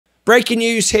Breaking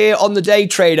news here on the Day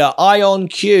Trader,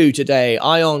 Ionq today.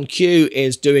 Ionq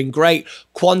is doing great.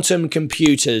 Quantum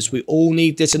computers. We all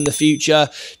need this in the future.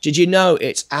 Did you know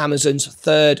it's Amazon's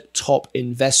third top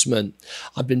investment?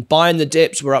 I've been buying the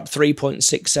dips. We're up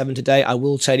 3.67 today. I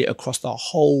will tell you across the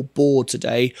whole board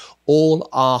today, all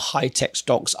our high-tech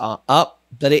stocks are up,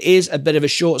 but it is a bit of a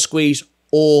short squeeze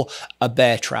or a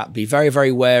bear trap. Be very,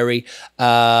 very wary.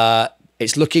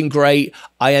 It's looking great.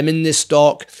 I am in this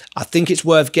stock. I think it's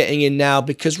worth getting in now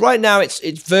because right now it's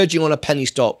verging on a penny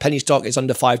stock. Penny stock is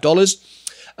under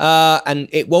 $5. And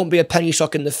it won't be a penny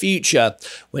stock in the future.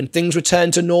 When things return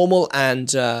to normal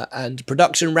and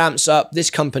production ramps up,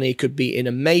 this company could be in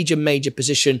a major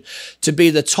position to be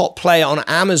the top player on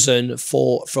Amazon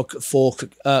for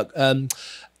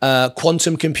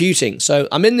quantum computing. So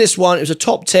I'm in this one. It was a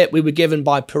top tip we were given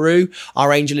by Peru,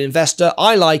 our angel investor.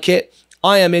 I like it.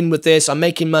 I am in with this. I'm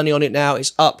making money on it now.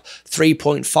 It's up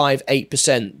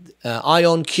 3.58%.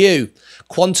 Ionq,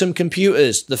 quantum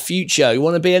computers, the future. You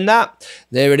want to be in that?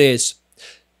 There it is.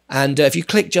 And if you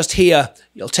click just here,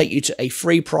 it'll take you to a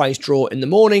free prize draw in the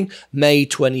morning, May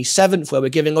 27th, where we're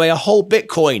giving away a whole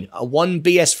Bitcoin, a 1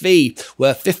 BSV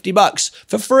worth $50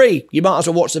 for free. You might as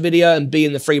well watch the video and be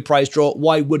in the free prize draw.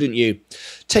 Why wouldn't you?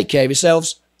 Take care of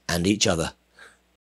yourselves and each other.